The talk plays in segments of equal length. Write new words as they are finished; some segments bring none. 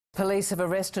Police have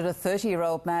arrested a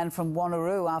 30-year-old man from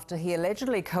Wanneroo after he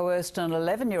allegedly coerced an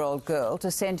 11-year-old girl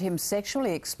to send him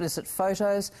sexually explicit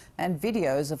photos and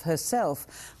videos of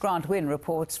herself. Grant Wynne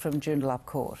reports from Joondalup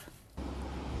Court.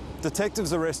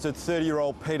 Detectives arrested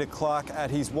 30-year-old Peter Clark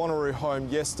at his Wanneroo home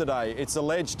yesterday. It's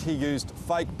alleged he used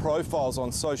fake profiles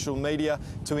on social media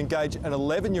to engage an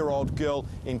 11-year-old girl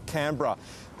in Canberra.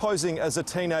 Posing as a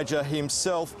teenager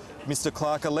himself, Mr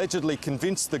Clark allegedly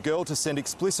convinced the girl to send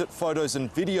explicit photos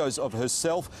and videos of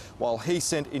herself while he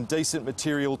sent indecent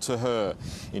material to her.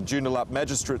 In Joondalup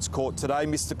Magistrates Court today,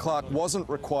 Mr Clark wasn't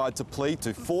required to plead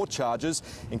to 4 charges,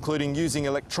 including using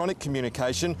electronic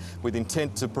communication with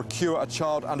intent to procure a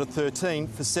child under 13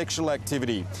 for sexual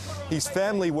activity. His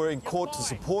family were in court to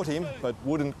support him but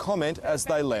wouldn't comment as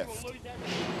they left.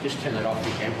 Just turn that off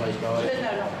if you can, please,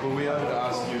 guys. Well, we have to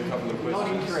ask you a couple of questions.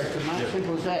 Not interested, mate. Yep.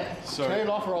 Simple as that. Sorry. Turn it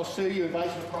off or I'll sue you, invasion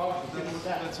of privacy. Simple as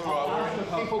that. That's all right. Ask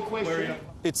a simple question.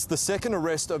 It's the second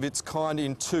arrest of its kind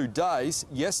in 2 days.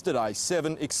 Yesterday,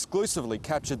 7 exclusively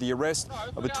captured the arrest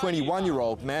of a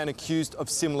 21-year-old man accused of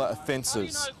similar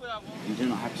offences. You do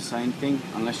not have to say anything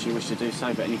unless you wish to do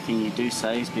so, but anything you do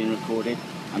say is being recorded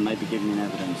and may be given in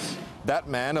evidence. That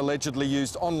man allegedly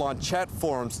used online chat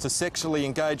forums to sexually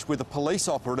engage with a police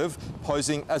operative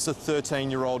posing as a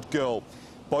 13-year-old girl.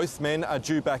 Both men are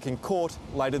due back in court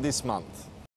later this month.